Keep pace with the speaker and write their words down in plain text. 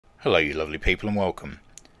Hello you lovely people and welcome.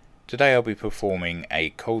 Today I'll be performing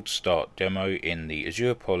a cold start demo in the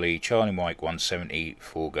Azurpoly CM.170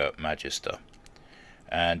 Fouga Magister.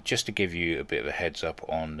 And just to give you a bit of a heads up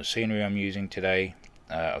on the scenery I'm using today,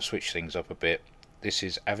 I've switched things up a bit. This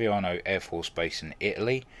is Aviano Air Force Base in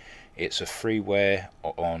Italy. It's a freeware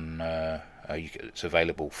on, it's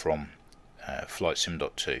available from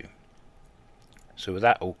FS2020. So with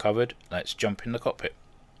that all covered, let's jump in the cockpit.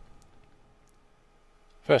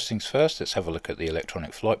 First things first, let's have a look at the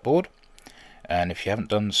electronic flight board, and if you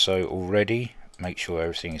haven't done so already, make sure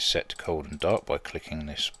everything is set to cold and dark by clicking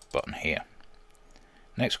this button here.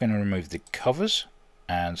 Next we're going to remove the covers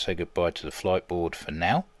and say goodbye to the flight board for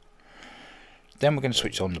now. Then we're going to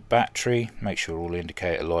switch on the battery, make sure all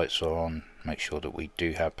indicator lights are on, make sure that we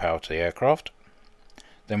do have power to the aircraft.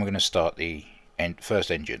 Then we're going to start the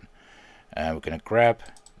first engine. We're going to grab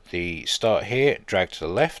the start here, drag to the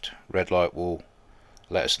left, red light will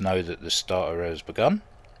let us know that the starter has begun,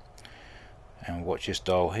 and watch this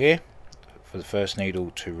dial here for the first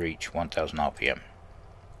needle to reach 1000 RPM.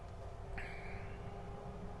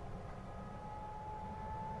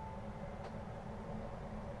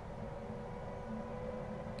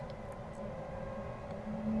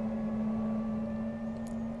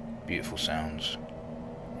 Beautiful sounds,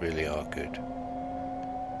 really are good.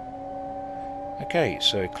 Okay,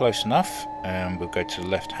 so close enough, and we'll go to the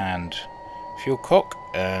left hand fuel cock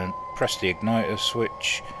and press the igniter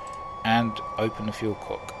switch and open the fuel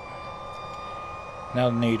cock.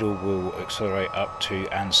 Now the needle will accelerate up to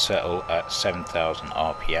and settle at 7000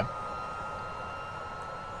 RPM.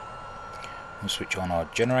 We'll switch on our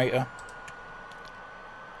generator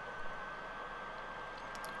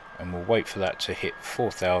and we'll wait for that to hit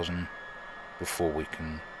 4000 before we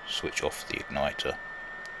can switch off the igniter.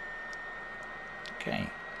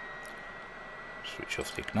 Okay, switch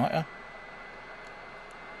off the igniter.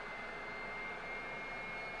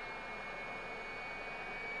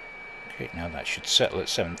 Okay, now that should settle at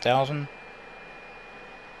 7000,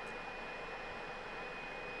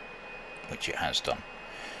 which it has done.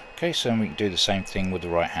 Okay, so we can do the same thing with the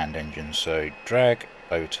right hand engine. So drag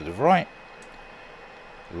over to the right,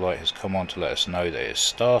 the light has come on to let us know that it's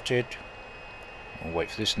started. We'll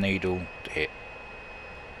wait for this needle to hit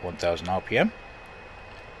 1000 RPM.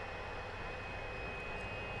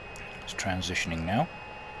 It's transitioning now.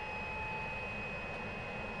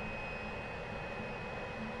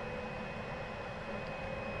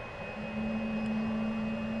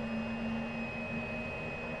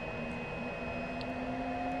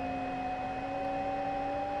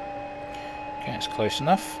 Okay, it's close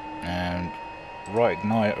enough, and right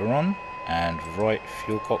igniter on and right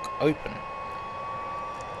fuel cock open.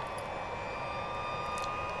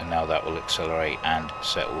 And now that will accelerate and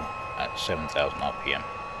settle at 7000 RPM,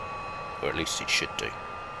 or at least it should do.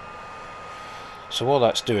 So while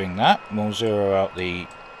that's doing that, we'll zero out the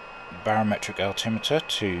barometric altimeter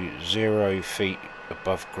to 0 feet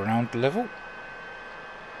above ground level,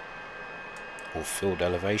 or field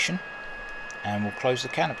elevation, and we'll close the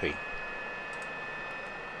canopy.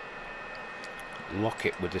 Lock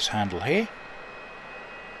it with this handle here.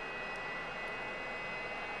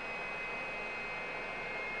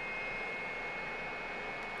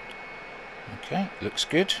 Okay, looks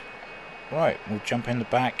good. Right, we'll jump in the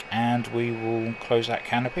back and we will close that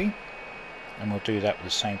canopy, and we'll do that with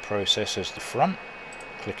the same process as the front,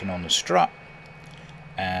 clicking on the strut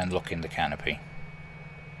and locking the canopy.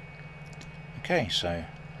 Okay, so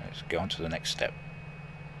let's go on to the next step.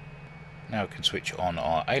 Now we can switch on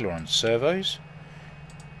our aileron servos.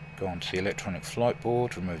 Go onto the electronic flight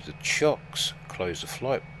board, remove the chocks, close the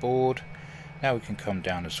flight board. Now we can come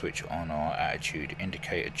down and switch on our attitude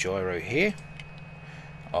indicator gyro here,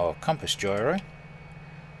 our compass gyro,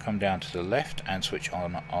 come down to the left and switch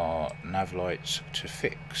on our nav lights to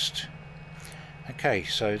fixed. Okay,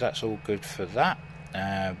 so that's all good for that.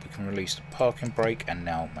 We can release the parking brake and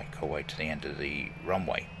now make our way to the end of the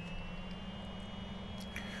runway.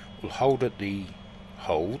 We'll hold at the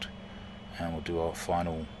hold and we'll do our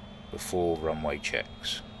final before runway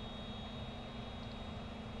checks.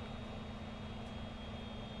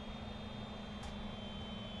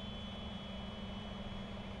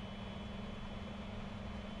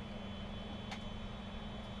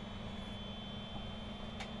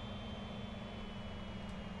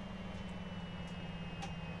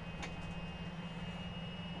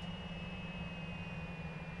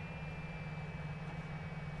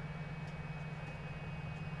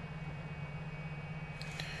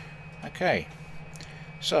 Okay,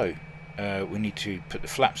 so we need to put the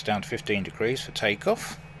flaps down to 15 degrees for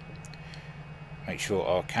takeoff. Make sure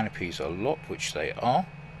our canopies are locked, which they are.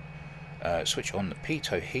 switch on the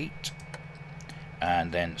pitot heat,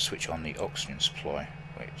 and then switch on the oxygen supply,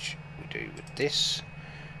 which we do with this,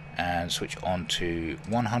 and switch on to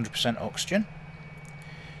 100% oxygen.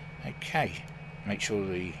 Okay, make sure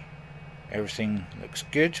everything looks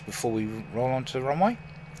good before we roll onto the runway,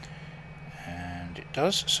 and it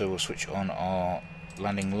does. So we'll switch on our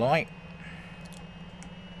landing light.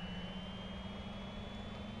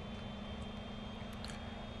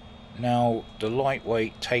 Now, the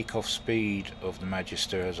lightweight takeoff speed of the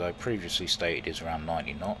Magister, as I previously stated, is around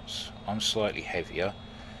 90 knots. I'm slightly heavier,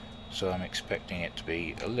 so I'm expecting it to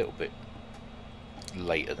be a little bit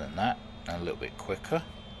later than that and a little bit quicker.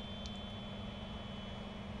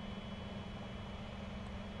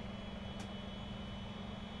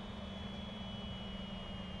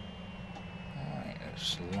 Alright,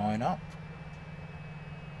 let's line up.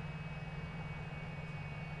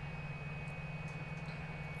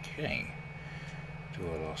 Okay, do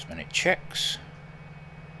our last minute checks.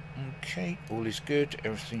 Okay, all is good,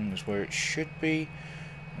 everything is where it should be.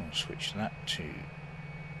 We'll switch that to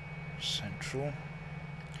central.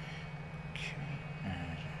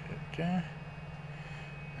 Okay,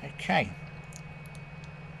 okay,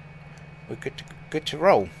 we're good to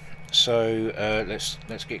roll. So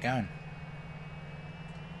let's get going.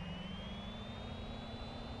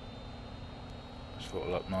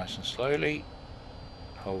 Throttle up nice and slowly.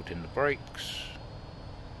 Hold in the brakes.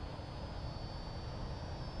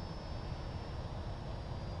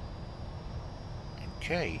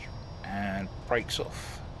 Okay, and brakes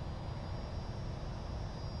off.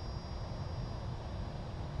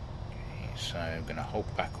 Okay, so I'm going to hold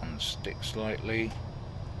back on the stick slightly.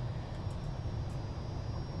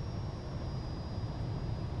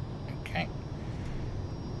 Okay,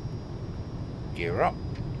 gear up.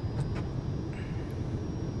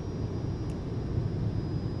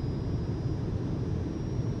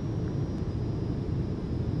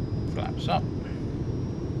 Flaps up,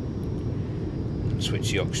 and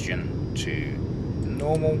switch the oxygen to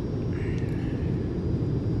normal.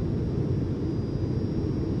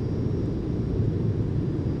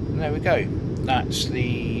 And there we go. That's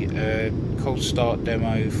the cold start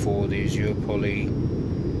demo for the Azurpoly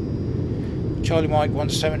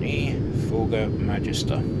CM.170 Fouga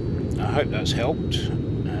Magister. I hope that's helped.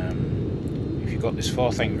 If you got this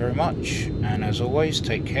far, thank you very much, and as always,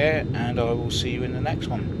 take care, and I will see you in the next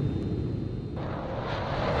one.